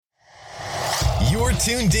You're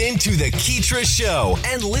tuned in to The Keetra Show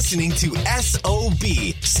and listening to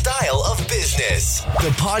SOB, Style of Business,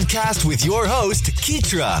 the podcast with your host,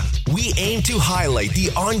 Keetra. We aim to highlight the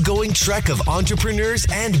ongoing trek of entrepreneurs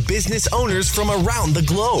and business owners from around the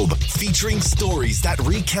globe, featuring stories that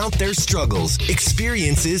recount their struggles,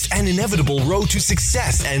 experiences, and inevitable road to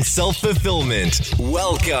success and self-fulfillment.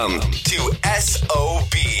 Welcome to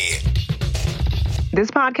SOB. This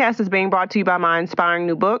podcast is being brought to you by my inspiring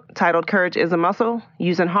new book titled Courage is a Muscle,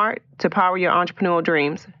 Using Heart to Power Your Entrepreneurial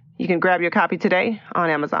Dreams. You can grab your copy today on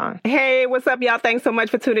Amazon. Hey, what's up, y'all? Thanks so much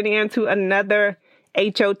for tuning in to another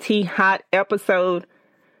HOT hot episode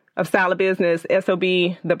of Style of Business, SOB,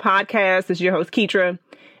 the podcast. This is your host, Keetra.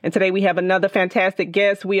 And today we have another fantastic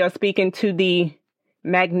guest. We are speaking to the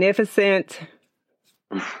magnificent,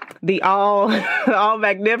 the all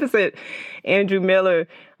magnificent Andrew Miller,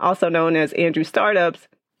 also known as Andrew Startups.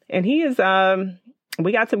 And he is,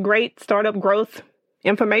 we got some great startup growth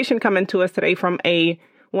information coming to us today from a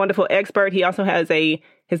wonderful expert. He also has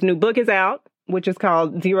his new book is out, which is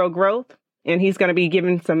called Zero Growth. And he's going to be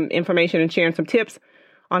giving some information and sharing some tips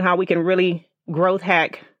on how we can really growth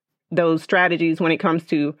hack those strategies when it comes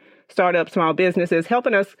to startup small businesses,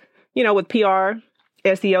 helping us, with PR,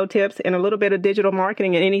 SEO tips, and a little bit of digital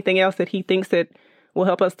marketing and anything else that he thinks that will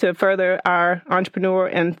help us to further our entrepreneur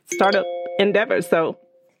and startup endeavors. So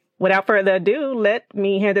without further ado, let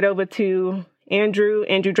me hand it over to Andrew.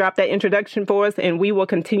 Andrew, drop that introduction for us, and we will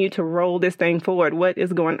continue to roll this thing forward. What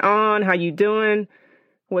is going on? How you doing?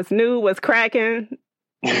 What's new? What's cracking?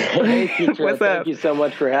 Hey, Keetra, What's up? Thank you so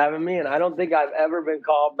much for having me. And I don't think I've ever been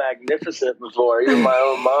called magnificent before. Even my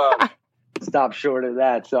own mom stopped short of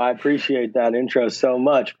that. So I appreciate that intro so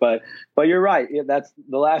much. But you're right. That's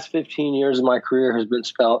the last 15 years of my career has been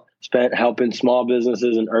spent helping small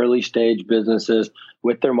businesses and early stage businesses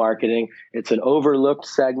with their marketing. It's an overlooked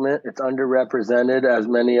segment. It's underrepresented, as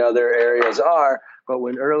many other areas are. But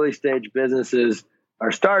when early stage businesses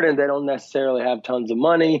are starting, they don't necessarily have tons of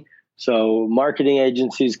money. So marketing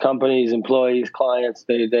agencies, companies, employees, clients,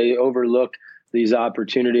 they overlook these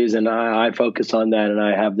opportunities, and I focus on that. And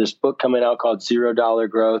I have this book coming out called $0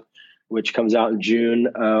 Growth, which comes out in June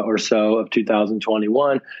or so of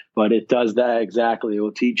 2021. But it does that exactly. It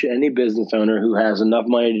will teach any business owner who has enough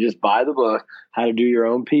money to just buy the book how to do your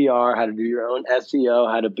own PR, how to do your own SEO,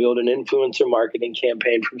 how to build an influencer marketing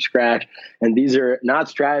campaign from scratch. And these are not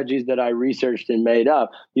strategies that I researched and made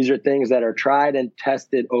up. These are things that are tried and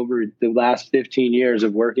tested over the last 15 years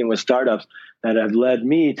of working with startups that have led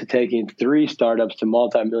me to taking 3 startups to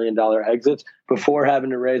multi-million-dollar exits before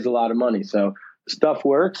having to raise a lot of money. So stuff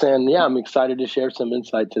works. And yeah, I'm excited to share some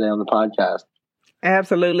insight today on the podcast.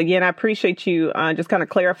 Absolutely. Yeah, and I appreciate you just kind of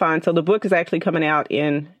clarifying. So the book is actually coming out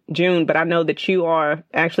in June, but I know that you are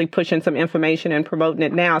actually pushing some information and promoting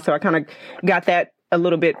it now. So I kind of got that a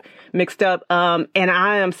little bit mixed up. And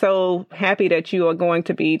I am so happy that you are going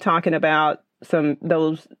to be talking about some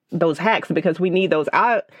those hacks, because we need those.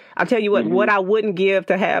 I'll tell you what I wouldn't give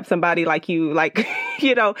to have somebody like you, like,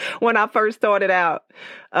 when I first started out.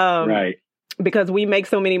 Right. Because we make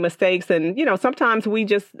so many mistakes, and, sometimes we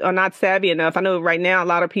just are not savvy enough. I know right now, a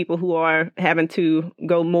lot of people who are having to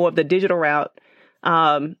go more of the digital route,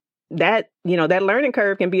 that learning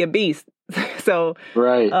curve can be a beast. So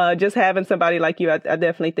right. Just having somebody like you, I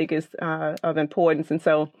definitely think is of importance. And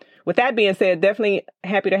so with that being said, definitely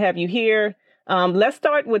happy to have you here. Let's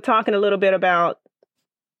start with talking a little bit about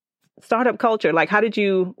startup culture. Like,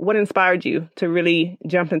 what inspired you to really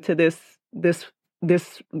jump into this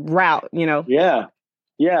route,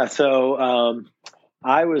 Yeah. So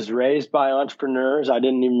I was raised by entrepreneurs. I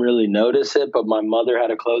didn't even really notice it, but my mother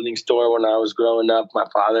had a clothing store when I was growing up. My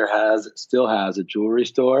father still has a jewelry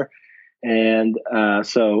store. And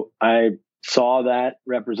so I saw that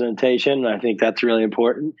representation, and I think that's really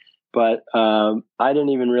important. But I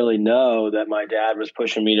didn't even really know that my dad was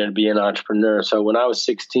pushing me to be an entrepreneur. So when I was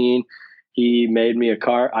 16, he made me a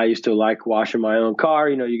car. I used to like washing my own car.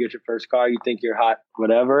 You get your first car, you think you're hot,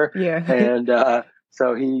 whatever. Yeah. And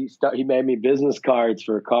so he made me business cards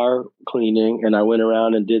for car cleaning, and I went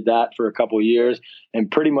around and did that for a couple of years and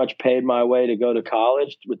pretty much paid my way to go to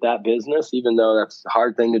college with that business, even though that's a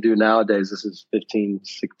hard thing to do nowadays. This is 15,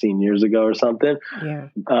 16 years ago or something. Yeah.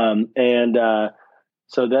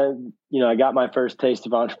 So then, I got my first taste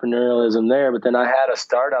of entrepreneurialism there, but then I had a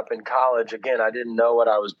startup in college. Again, I didn't know what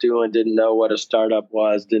I was doing, didn't know what a startup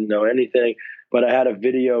was, didn't know anything, but I had a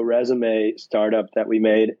video resume startup that we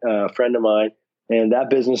made, a friend of mine, and that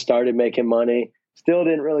business started making money. Still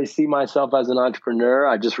didn't really see myself as an entrepreneur.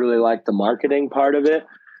 I just really liked the marketing part of it.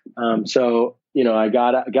 So, I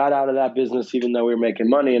got out of that business, even though we were making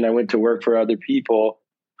money, and I went to work for other people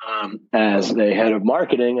as the head of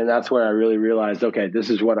marketing. And that's where I really realized, okay, this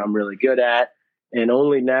is what I'm really good at. And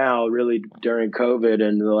only now, really during COVID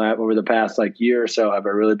and over the past year or so, have I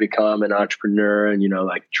really become an entrepreneur and,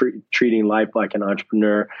 treating life like an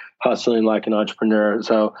entrepreneur, hustling like an entrepreneur.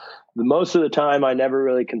 So most of the time, I never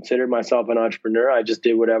really considered myself an entrepreneur. I just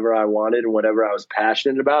did whatever I wanted and whatever I was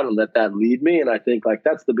passionate about and let that lead me. And I think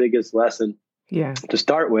that's the biggest lesson to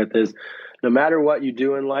start with is no matter what you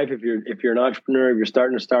do in life, if you're an entrepreneur, if you're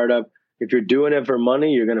starting a startup, if you're doing it for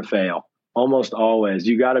money, you're going to fail. Almost always.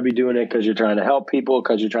 You got to be doing it because you're trying to help people,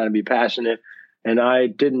 because you're trying to be passionate. And I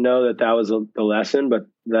didn't know that was the lesson, but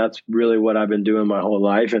that's really what I've been doing my whole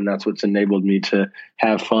life. And that's what's enabled me to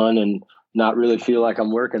have fun and not really feel like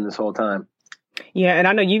I'm working this whole time. Yeah. And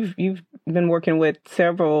I know you've been working with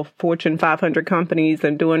several Fortune 500 companies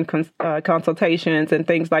and doing consultations and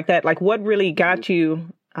things like that. What really got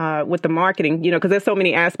you with the marketing, because there's so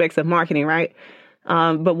many aspects of marketing, right?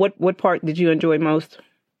 But what part did you enjoy most?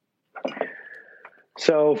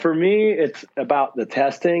 So for me, it's about the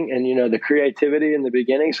testing and, the creativity in the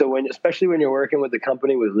beginning. So especially when you're working with a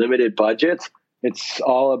company with limited budgets, it's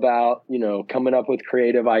all about, coming up with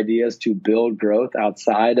creative ideas to build growth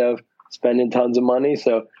outside of spending tons of money.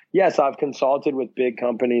 So yes, I've consulted with big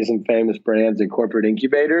companies and famous brands and corporate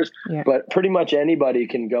incubators, but pretty much anybody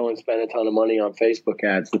can go and spend a ton of money on Facebook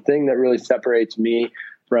ads. The thing that really separates me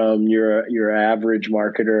from your average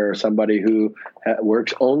marketer or somebody who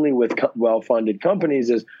works only with well-funded companies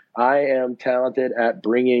is I am talented at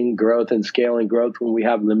bringing growth and scaling growth when we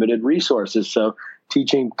have limited resources. So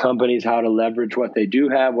teaching companies how to leverage what they do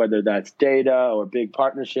have, whether that's data or big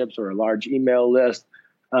partnerships or a large email list,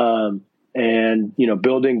 and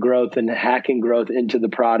building growth and hacking growth into the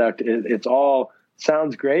product. It's all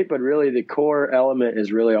sounds great, but really the core element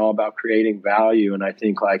is really all about creating value. And I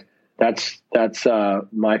think that's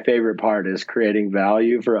my favorite part is creating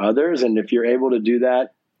value for others. And if you're able to do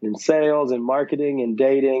that in sales and marketing and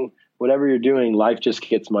dating, whatever you're doing, life just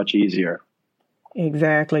gets much easier.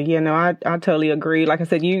 Exactly. I totally agree. Like I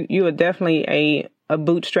said, you are definitely a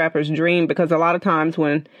bootstrapper's dream, because a lot of times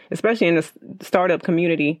when, especially in the startup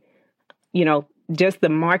community, just the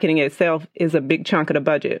marketing itself is a big chunk of the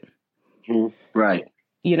budget. Right.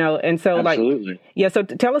 And so Absolutely. So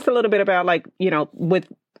tell us a little bit about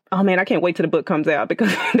oh man, I can't wait till the book comes out,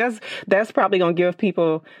 because that's probably going to give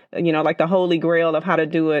people, the holy grail of how to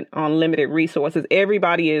do it on limited resources.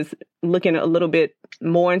 Everybody is looking a little bit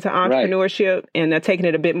more into entrepreneurship, and they're taking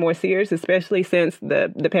it a bit more serious, especially since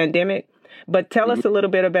the pandemic. But tell us a little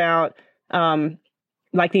bit about,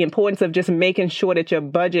 the importance of just making sure that your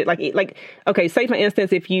budget, okay, say for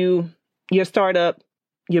instance, if your startup,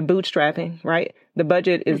 you're bootstrapping, right? The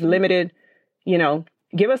budget is limited,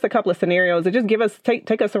 give us a couple of scenarios and just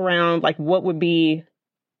take us around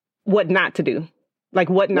what not to do,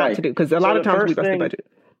 what not to do. Because a lot of times we bust the budget.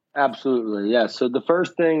 Absolutely. Yeah. So the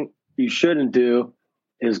first thing you shouldn't do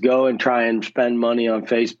is go and try and spend money on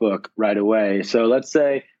Facebook right away. So let's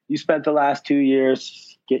say you spent the last 2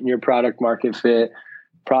 years getting your product market fit,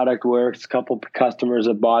 product works, a couple customers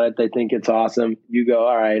have bought it, they think it's awesome. You go,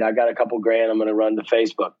 all right, I got a couple grand, I'm going to run to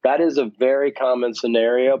Facebook. That is a very common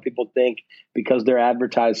scenario. People think because they're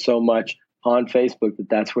advertised so much on Facebook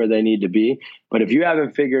that's where they need to be. But if you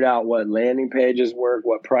haven't figured out what landing pages work,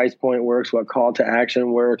 what price point works, what call to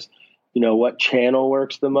action works, what channel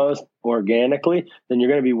works the most organically, then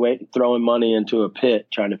you're going to be throwing money into a pit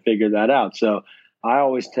trying to figure that out. So I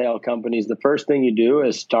always tell companies the first thing you do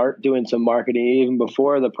is start doing some marketing even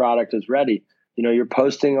before the product is ready. You're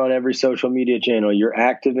posting on every social media channel. You're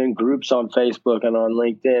active in groups on Facebook and on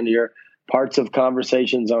LinkedIn. You're parts of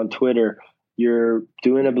conversations on Twitter. You're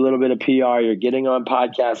doing a little bit of PR. You're getting on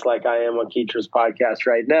podcasts like I am on Kitra's podcast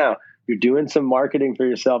right now. You're doing some marketing for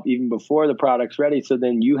yourself even before the product's ready. So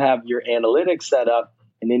then you have your analytics set up.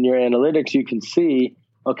 And in your analytics, you can see,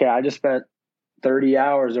 okay, I just spent 30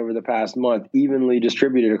 hours over the past month, evenly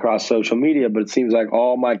distributed across social media, but it seems like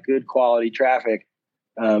all my good quality traffic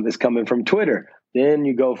is coming from Twitter. Then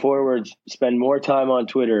you go forward, spend more time on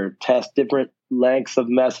Twitter, test different lengths of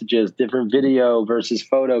messages, different video versus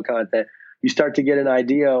photo content. You start to get an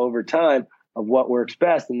idea over time of what works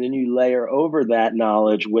best. And then you layer over that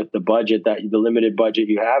knowledge with the budget, the limited budget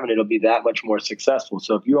you have, and it'll be that much more successful.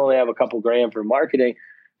 So if you only have a couple grand for marketing,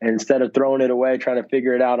 and instead of throwing it away, trying to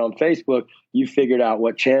figure it out on Facebook, you figured out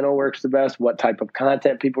what channel works the best, what type of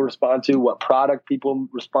content people respond to, what product people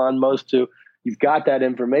respond most to. You've got that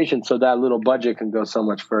information, so that little budget can go so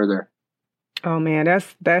much further. Oh man,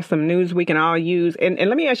 that's some news we can all use. And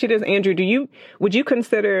let me ask you this, Andrew, would you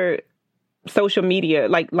consider social media,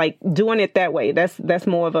 like doing it that way, that's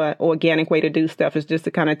more of an organic way to do stuff, is just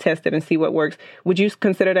to kind of test it and see what works. Would you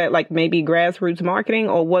consider that like maybe grassroots marketing,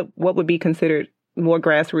 or what would be considered more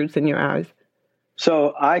grassroots in your eyes?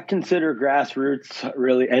 So I consider grassroots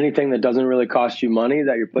really anything that doesn't really cost you money,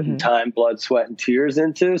 that you're putting time, blood, sweat, and tears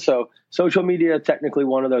into. So social media is technically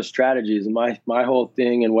one of those strategies. And my whole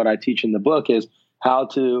thing and what I teach in the book is how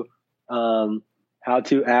to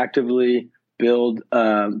actively build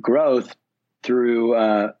growth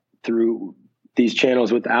through these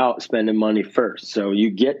channels without spending money first. So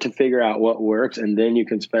you get to figure out what works, and then you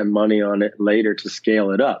can spend money on it later to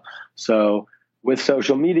scale it up. So with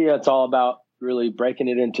social media, it's all about really breaking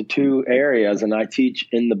it into two areas. And I teach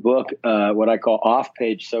in the book what I call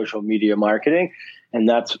off-page social media marketing. And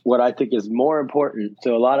that's what I think is more important.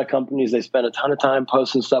 So a lot of companies, they spend a ton of time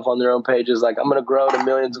posting stuff on their own pages, like I'm going to grow to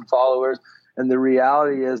millions of followers. And the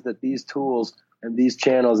reality is that these tools and these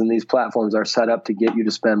channels and these platforms are set up to get you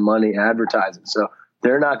to spend money advertising. So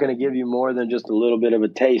they're not going to give you more than just a little bit of a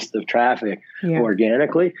taste of traffic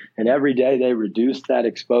organically. And every day they reduce that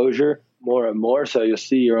exposure more and more. So you'll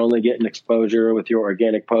see you're only getting exposure with your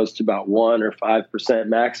organic posts about 1 or 5%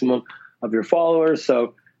 maximum of your followers.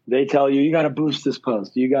 So they tell you, you got to boost this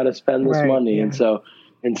post, you got to spend this money. And so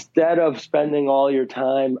instead of spending all your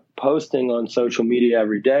time posting on social media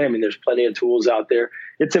every day, I mean, there's plenty of tools out there.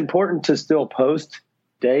 It's important to still post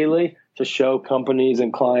daily to show companies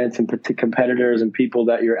and clients and competitors and people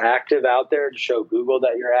that you're active out there, to show Google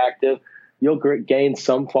that you're active. You'll gain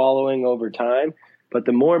some following over time. But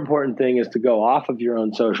the more important thing is to go off of your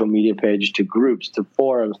own social media page to groups, to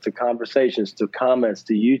forums, to conversations, to comments,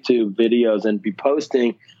 to YouTube videos, and be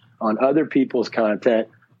posting on other people's content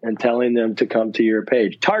and telling them to come to your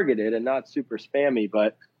page. Targeted and not super spammy,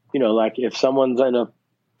 but, you know, like if someone's in a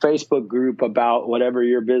Facebook group about whatever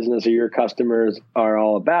your business or your customers are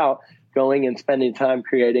all about, going and spending time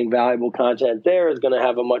creating valuable content there is going to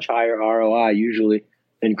have a much higher ROI usually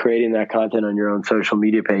than creating that content on your own social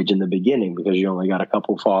media page in the beginning, because you only got a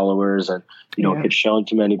couple followers and you don't get shown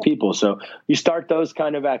to many people. So you start those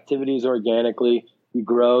kind of activities organically. You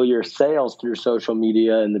grow your sales through social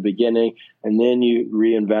media in the beginning, and then you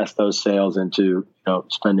reinvest those sales into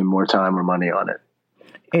spending more time or money on it.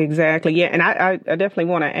 Exactly. Yeah. And I definitely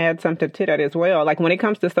want to add something to that as well. Like when it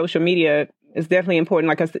comes to social media, it's definitely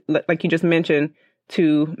important, like you just mentioned,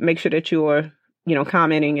 to make sure that you're,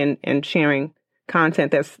 commenting and sharing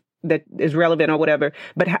content that is relevant or whatever.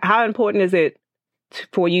 But how important is it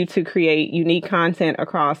for you to create unique content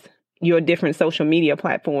across your different social media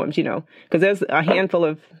platforms? Because there's a handful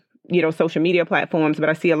of, social media platforms, but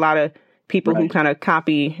I see a lot of people who kind of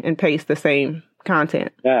copy and paste the same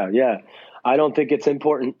content. Yeah. I don't think it's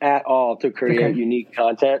important at all to create unique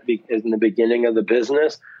content because in the beginning of the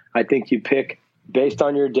business, I think you pick based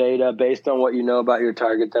on your data, based on what you know about your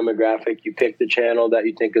target demographic, you pick the channel that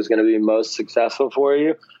you think is going to be most successful for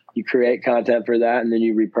you. You create content for that, and then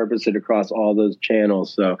you repurpose it across all those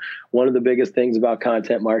channels. So one of the biggest things about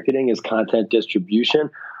content marketing is content distribution.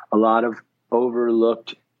 A lot of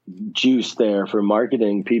overlooked juice there for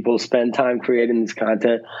marketing. People spend time creating this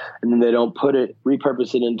content, and then they don't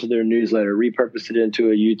repurpose it into their newsletter, repurpose it into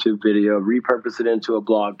a YouTube video, repurpose it into a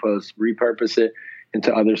blog post, repurpose it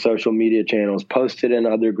into other social media channels, post it in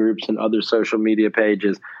other groups and other social media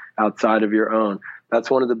pages outside of your own. That's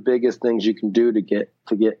one of the biggest things you can do to get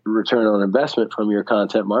return on investment from your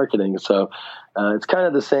content marketing. So it's kind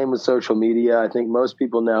of the same with social media. I think most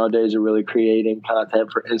people nowadays are really creating content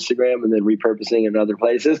for Instagram and then repurposing in other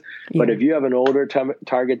places. Yeah. But if you have an older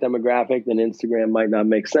target demographic, then Instagram might not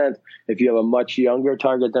make sense. If you have a much younger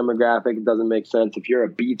target demographic, it doesn't make sense. If you're a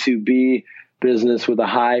B2B business with a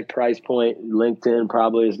high price point, LinkedIn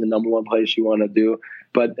probably is the number one place you want to do.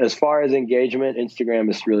 But as far as engagement,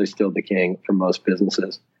 Instagram is really still the king for most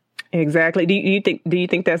businesses. Exactly. Do you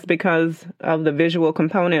think that's because of the visual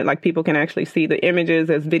component? Like people can actually see the images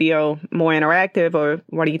as video more interactive, or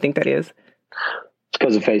what do you think that is? It's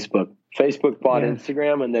because of Facebook. Facebook bought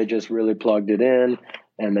Instagram and they just really plugged it in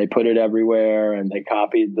and they put it everywhere and they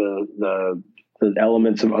copied the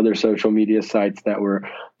elements of other social media sites that were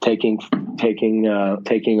taking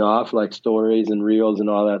off, like stories and reels and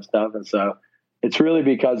all that stuff. And so it's really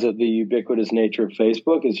because of the ubiquitous nature of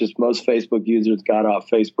Facebook. It's just most Facebook users got off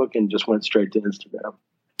Facebook and just went straight to Instagram.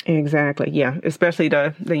 Exactly. Yeah. Especially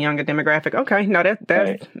the younger demographic. Okay. No,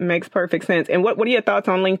 that makes perfect sense. And what are your thoughts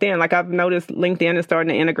on LinkedIn? Like I've noticed LinkedIn is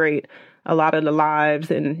starting to integrate a lot of the lives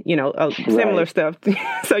and, similar stuff.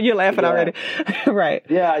 So you're laughing already. Right.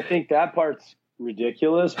 Yeah. I think that part's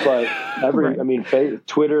ridiculous, but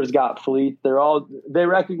Twitter's got fleet. They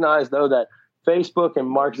recognize though that Facebook and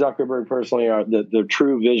Mark Zuckerberg personally are the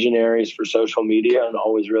true visionaries for social media and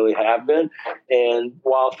always really have been. And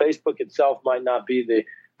while Facebook itself might not be the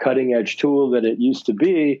cutting edge tool that it used to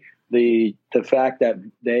be, the fact that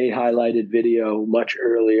they highlighted video much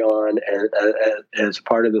early on as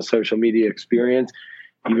part of the social media experience,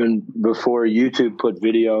 even before YouTube put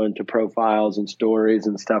video into profiles and stories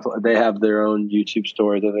and stuff, they have their own YouTube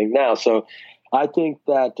stories, I think, now. So I think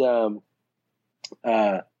that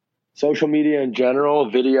social media in general,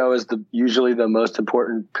 video is usually the most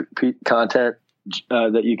important content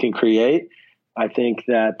that you can create. I think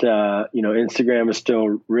that Instagram is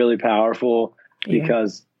still really powerful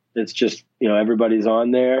because it's just, everybody's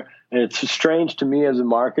on there. And it's strange to me as a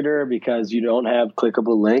marketer because you don't have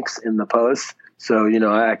clickable links in the posts. So,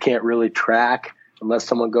 I can't really track unless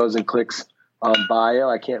someone goes and clicks on bio.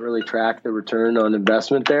 I can't really track the return on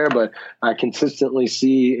investment there, but I consistently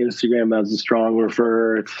see Instagram as a strong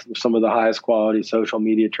referrer. It's some of the highest quality social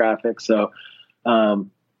media traffic. So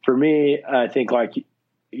for me, I think like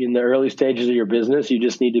in the early stages of your business, you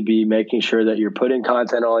just need to be making sure that you're putting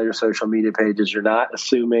content on all your social media pages. You're not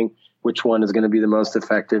assuming which one is going to be the most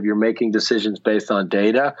effective. You're making decisions based on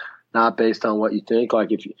data, not based on what you think. Like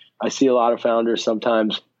I see a lot of founders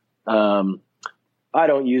sometimes, I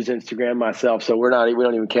don't use Instagram myself, so we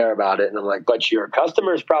don't even care about it. And I'm like, but your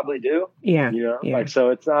customers probably do. Yeah. Like,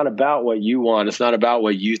 so it's not about what you want. It's not about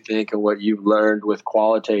what you think and what you've learned with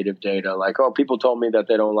qualitative data. Like, oh, people told me that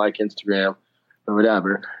they don't like Instagram or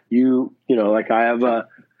whatever. Like I have a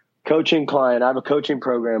coaching client. I have a coaching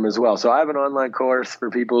program as well. So I have an online course for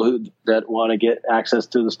people that want to get access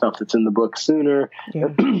to the stuff that's in the book sooner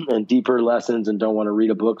and deeper lessons and don't want to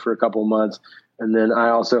read a book for a couple months. And then I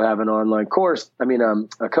also have an online course,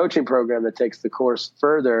 a coaching program that takes the course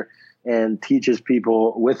further and teaches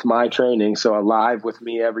people with my training. So live with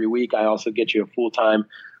me every week. I also get you a full-time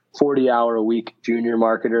 40-hour-a-week junior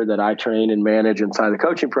marketer that I train and manage inside the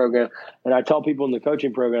coaching program. And I tell people in the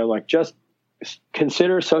coaching program, like, just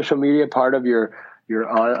consider social media part of your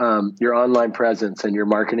online presence and your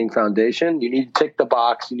marketing foundation. You need to tick the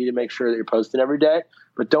box. You need to make sure that you're posting every day,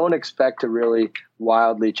 but don't expect to really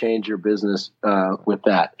wildly change your business with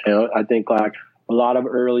that. I think like a lot of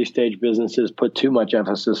early stage businesses put too much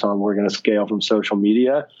emphasis on we're going to scale from social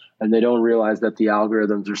media, and they don't realize that the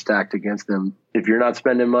algorithms are stacked against them. If you're not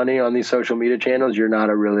spending money on these social media channels, you're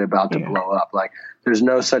not really about to blow up. Like, there's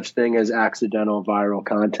no such thing as accidental viral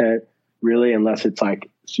content, really, unless it's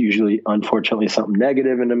usually, unfortunately, something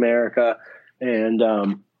negative in America. And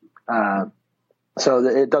so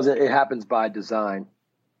it happens by design.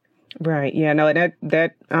 Right. Yeah, no,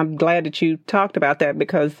 that I'm glad that you talked about that,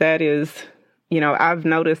 because that is, I've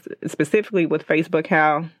noticed specifically with Facebook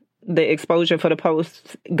how the exposure for the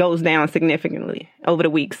posts goes down significantly over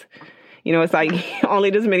the weeks. It's like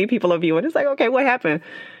only this many people are viewing. It's like, okay, what happened?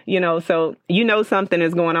 So something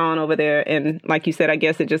is going on over there. And like you said, I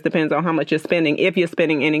guess it just depends on how much you're spending, if you're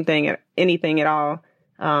spending anything at all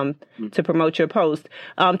to promote your post.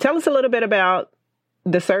 Tell us a little bit about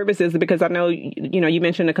the services, because I know, you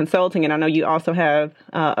mentioned the consulting, and I know you also have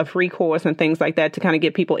a free course and things like that to kind of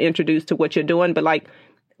get people introduced to what you're doing. But like,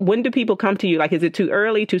 when do people come to you? Like, is it too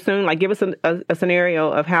early, too soon? Like, give us a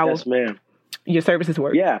scenario of how your services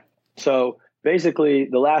work. Yeah. So basically,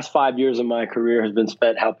 the last 5 years of my career has been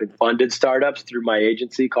spent helping funded startups through my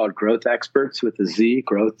agency called Growth Experts with a Z,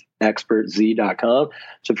 growthexpertz.com.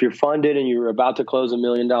 So if you're funded and you're about to close $1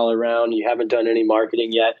 million round, you haven't done any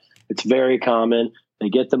marketing yet, it's very common. They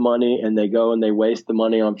get the money and they go and they waste the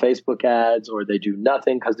money on Facebook ads, or they do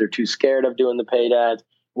nothing because they're too scared of doing the paid ads,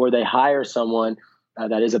 or they hire someone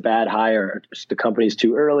that is a bad hire. The company's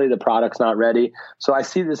too early. The product's not ready. So I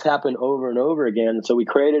see this happen over and over again. And so we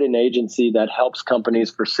created an agency that helps companies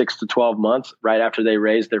for 6 to 12 months right after they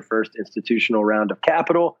raise their first institutional round of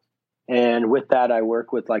capital. And with that, I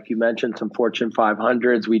work with, like you mentioned, some Fortune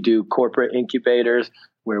 500s. We do corporate incubators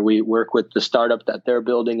where we work with the startup that they're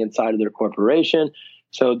building inside of their corporation.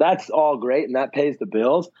 So that's all great, and that pays the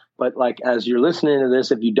bills. But like, as you're listening to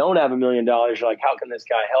this, if you don't have $1 million, you're like, how can this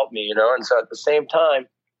guy help me? And so at the same time,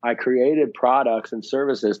 I created products and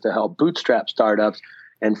services to help bootstrap startups,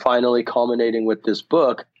 and finally culminating with this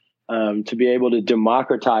book to be able to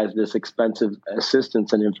democratize this expensive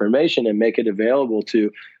assistance and information and make it available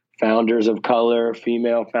to founders of color,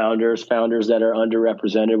 female founders that are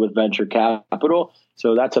underrepresented with venture capital,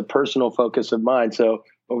 So that's a personal focus of mine. So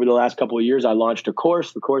over the last couple of years, I launched a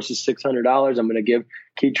course. The course is $600. I'm going to give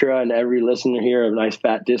Keitra and every listener here a nice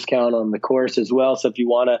fat discount on the course as well. So if you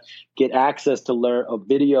want to get access to learn a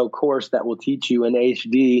video course that will teach you in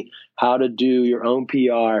HD how to do your own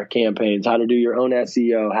PR campaigns, how to do your own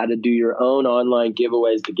SEO, how to do your own online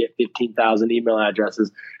giveaways to get 15,000 email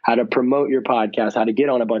addresses, how to promote your podcast, how to get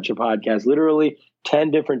on a bunch of podcasts, literally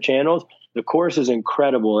 10 different channels. The course is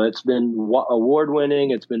incredible. It's been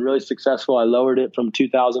award-winning. It's been really successful. I lowered it from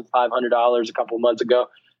 $2,500 a couple of months ago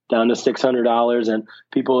down to $600, and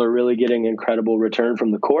people are really getting incredible return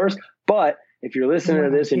from the course. But if you're listening to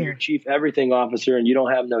this and you're chief everything officer and you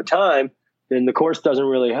don't have no time, then the course doesn't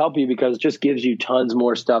really help you because it just gives you tons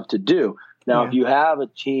more stuff to do. Now, if you have a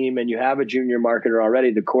team and you have a junior marketer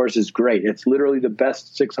already, the course is great. It's literally the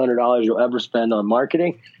best $600 you'll ever spend on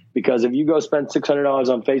marketing. Because if you go spend $600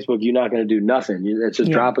 on Facebook, you're not going to do nothing. It's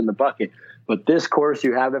just drop in the bucket. But this course,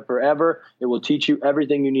 you have it forever. It will teach you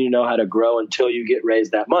everything you need to know how to grow until you get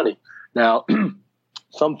raised that money. Now,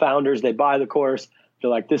 some founders, they buy the course.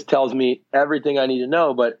 They're like, this tells me everything I need to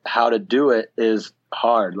know, but how to do it is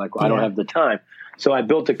hard. Like, I don't have the time. So I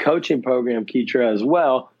built a coaching program, Keitra, as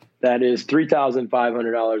well. That is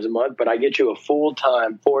 $3,500 a month, but I get you a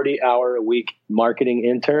full-time 40-hour-a-week marketing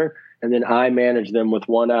intern. And then I manage them with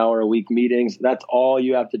 1 hour a week meetings. That's all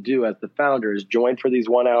you have to do as the founder is join for these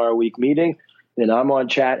 1 hour a week meetings. Then I'm on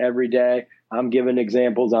chat every day. I'm giving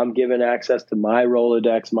examples. I'm giving access to my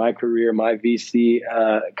Rolodex, my career, my VC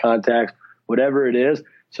contacts, whatever it is.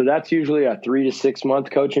 So that's usually a 3 to 6 month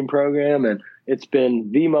coaching program. And it's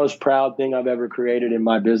been the most proud thing I've ever created in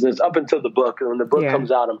my business up until the book. And when the book comes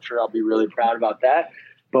out, I'm sure I'll be really proud about that.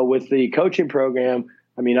 But with the coaching program,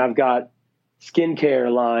 I mean, I've got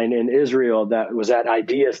skincare line in Israel that was at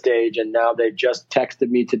idea stage, and now they just texted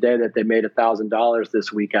me today that they made $1,000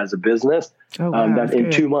 this week as a business. That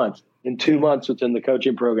in 2 months. In 2 months within the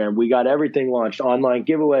coaching program, we got everything launched: online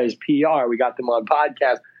giveaways, PR. We got them on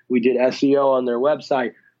podcasts. We did SEO on their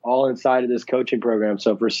website, all inside of this coaching program.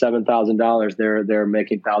 So for $7,000, they're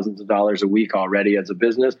making thousands of dollars a week already as a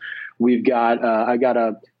business. We've got I got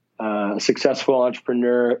a successful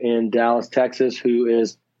entrepreneur in Dallas, Texas, who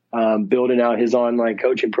is building out his online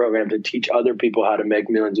coaching program to teach other people how to make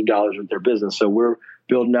millions of dollars with their business. So we're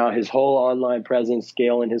building out his whole online presence,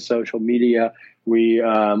 scaling his social media. We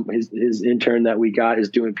his intern that we got is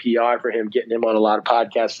doing PR for him, getting him on a lot of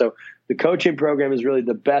podcasts. So the coaching program is really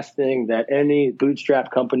the best thing that any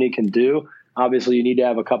bootstrap company can do. Obviously, you need to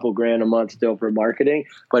have a couple grand a month still for marketing.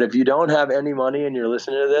 But if you don't have any money and you're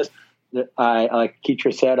listening to this, like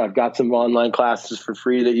Keitra said, I've got some online classes for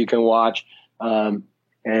free that you can watch.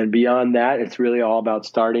 And beyond that, it's really all about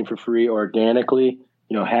starting for free organically,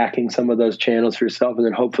 hacking some of those channels for yourself. And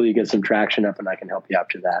then hopefully you get some traction up and I can help you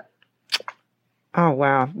after that. Oh,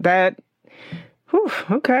 wow.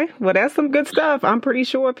 Okay. Well, that's some good stuff. I'm pretty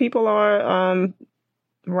sure people are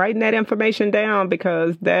writing that information down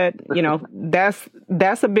because that's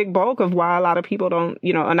a big bulk of why a lot of people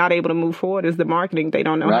are not able to move forward is the marketing. They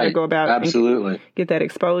don't know how to go about Absolutely. And get that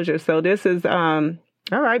exposure. So this is, all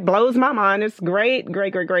right, blows my mind. It's great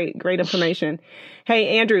information.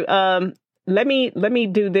 Hey, Andrew, let me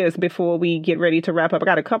do this before we get ready to wrap up. I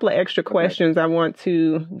got a couple of extra questions I want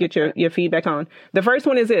to get your feedback on. The first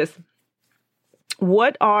one is this.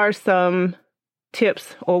 What are some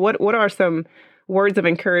tips or what are some words of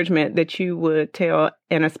encouragement that you would tell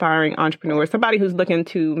an aspiring entrepreneur, somebody who's looking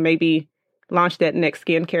to maybe launch that next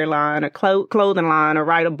skincare line or clothing line or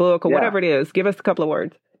write a book or whatever it is? Give us a couple of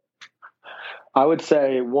words. I would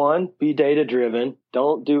say, one, be data driven.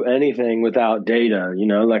 Don't do anything without data,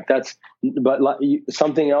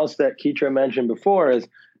 something else that Keitra mentioned before is,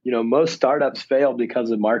 most startups fail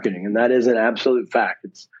because of marketing. And that is an absolute fact.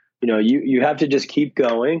 It's, you have to just keep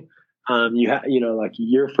going.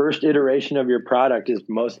 Your first iteration of your product is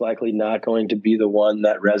most likely not going to be the one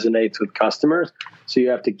that resonates with customers. So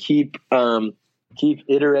you have to keep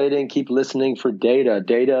iterating, keep listening for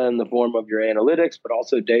data in the form of your analytics, but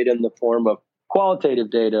also data in the form of qualitative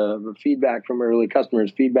data, feedback from early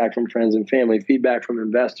customers, feedback from friends and family, feedback from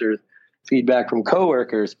investors, feedback from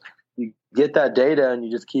coworkers. You get that data and you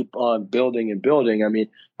just keep on building and building. I mean,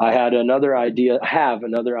 I have another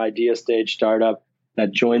idea stage startup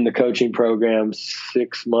that joined the coaching program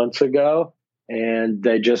 6 months ago, and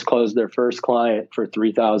they just closed their first client for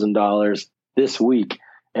 $3,000 this week.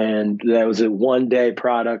 And that was a one-day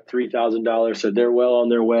product, $3,000. So they're well on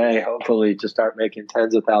their way, hopefully, to start making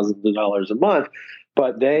tens of thousands of dollars a month.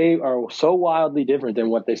 But they are so wildly different than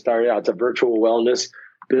what they started out. It's a virtual wellness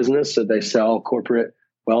business. So they sell corporate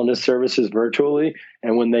wellness services virtually.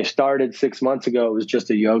 And when they started 6 months ago, it was just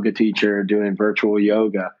a yoga teacher doing virtual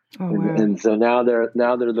yoga. Oh, wow. And so now they're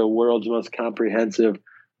the world's most comprehensive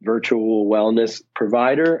virtual wellness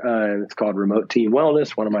provider. It's called Remote Team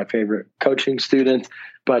Wellness, one of my favorite coaching students.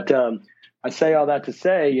 But I say all that to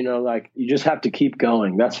say, you just have to keep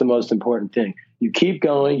going. That's the most important thing. You keep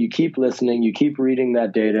going, you keep listening, you keep reading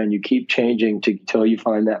that data, and you keep changing until you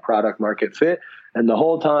find that product market fit. And the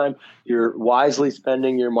whole time you're wisely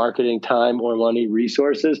spending your marketing time or money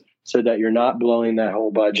resources so that you're not blowing that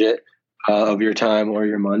whole budget of your time or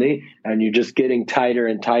your money. And you're just getting tighter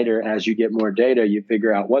and tighter as you get more data. You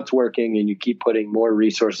figure out what's working and you keep putting more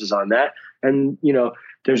resources on that. And,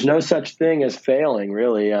 there's no such thing as failing,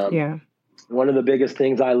 really. One of the biggest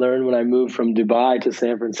things I learned when I moved from Dubai to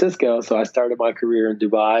San Francisco. So I started my career in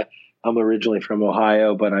Dubai. I'm originally from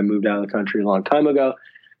Ohio, but I moved out of the country a long time ago.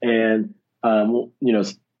 And,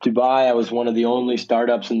 Dubai, I was one of the only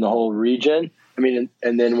startups in the whole region.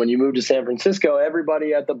 And then when you move to San Francisco,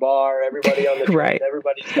 everybody at the bar, everybody on the train, right.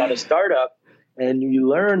 Everybody's got a startup. And you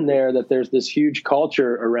learn there that there's this huge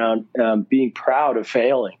culture around being proud of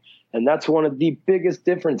failing. And that's one of the biggest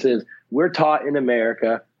differences. We're taught in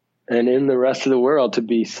America and in the rest of the world to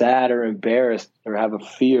be sad or embarrassed or have a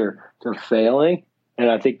fear of failing. And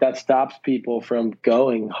I think that stops people from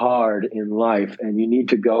going hard in life. And you need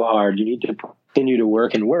to go hard. You need to continue to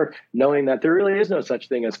work and work, knowing that there really is no such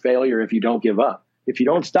thing as failure if you don't give up. If you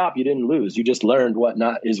don't stop, you didn't lose. You just learned what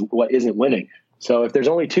isn't winning. So if there's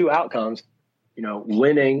only two outcomes,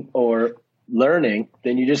 winning or learning,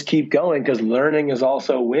 then you just keep going, because learning is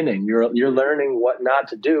also winning. You're learning what not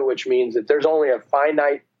to do, which means that there's only a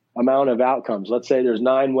finite amount of outcomes. Let's say there's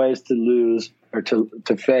 9 ways to lose or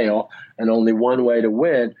to fail and only one way to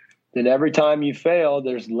win. Then every time you fail,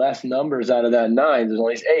 there's less numbers out of that 9. There's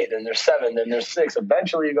only 8, then there's 7, then there's 6.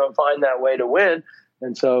 Eventually you're going to find that way to win.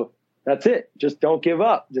 And so that's it. Just don't give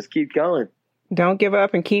up. Just keep going. Don't give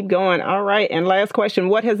up and keep going. All right. And last question,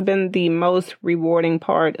 what has been the most rewarding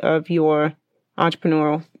part of your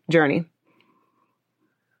entrepreneurial journey?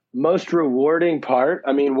 Most rewarding part,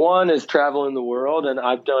 one is traveling the world, and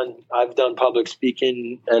I've done public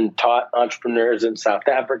speaking and taught entrepreneurs in South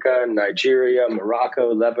Africa, Nigeria,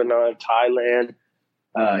 Morocco, Lebanon, Thailand,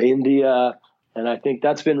 India, and I think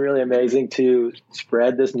that's been really amazing to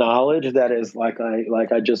spread this knowledge that is, like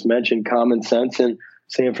I just mentioned, common sense in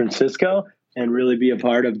San Francisco, and really be a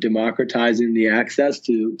part of democratizing the access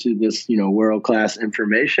to this, world-class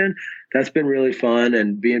information. That's been really fun,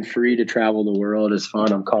 and being free to travel the world is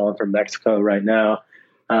fun. I'm calling from Mexico right now.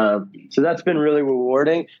 So that's been really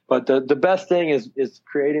rewarding. But the best thing is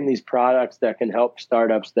creating these products that can help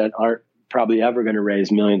startups that aren't probably ever going to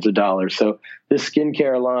raise millions of dollars. So this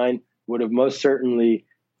skincare line would have most certainly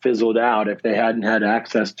fizzled out if they hadn't had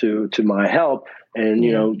access to my help.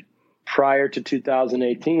 And, prior to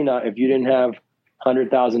 2018, if you didn't have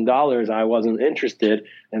 $100,000, I wasn't interested.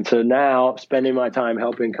 And so now spending my time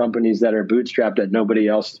helping companies that are bootstrapped that nobody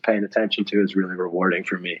else is paying attention to is really rewarding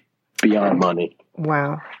for me beyond money.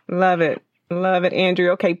 Wow. Love it. Love it, Andrew.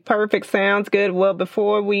 Okay, perfect. Sounds good. Well,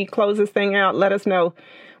 before we close this thing out, let us know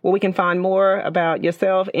where we can find more about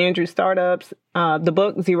yourself, Andrew Startups, the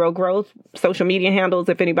book, Zero Growth, social media handles,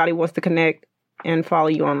 if anybody wants to connect and follow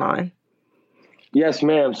you online. Yes,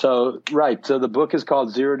 ma'am. So the book is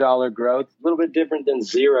called $0 Growth. A little bit different than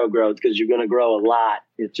zero growth because you're going to grow a lot.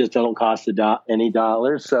 It just don't cost any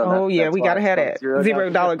dollars. So we got to have that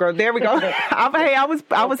 $0 growth. There we go.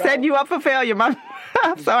 I was setting you up for failure.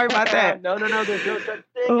 I'm sorry about that. No. There's no such thing.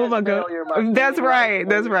 Oh my God. That's right.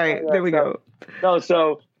 There we go. No.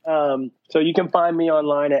 So you can find me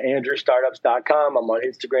online at andrewstartups.com. I'm on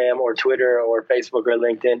Instagram or Twitter or Facebook or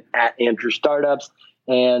LinkedIn at Andrew Startups.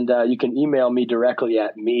 And you can email me directly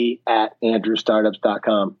at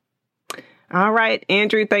me@andrewstartups.com. All right,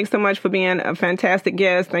 Andrew, thanks so much for being a fantastic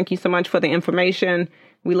guest. Thank you so much for the information.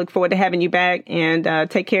 We look forward to having you back, and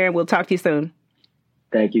take care, and we'll talk to you soon.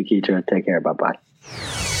 Thank you, Keitra. Take care. Bye-bye.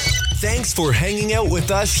 Thanks for hanging out with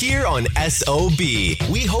us here on SOB.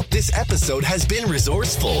 We hope this episode has been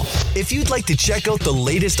resourceful. If you'd like to check out the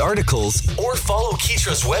latest articles or follow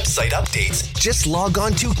Keitra's website updates, just log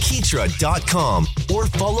on to Keitra.com or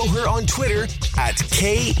follow her on Twitter at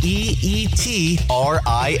KEETRIA.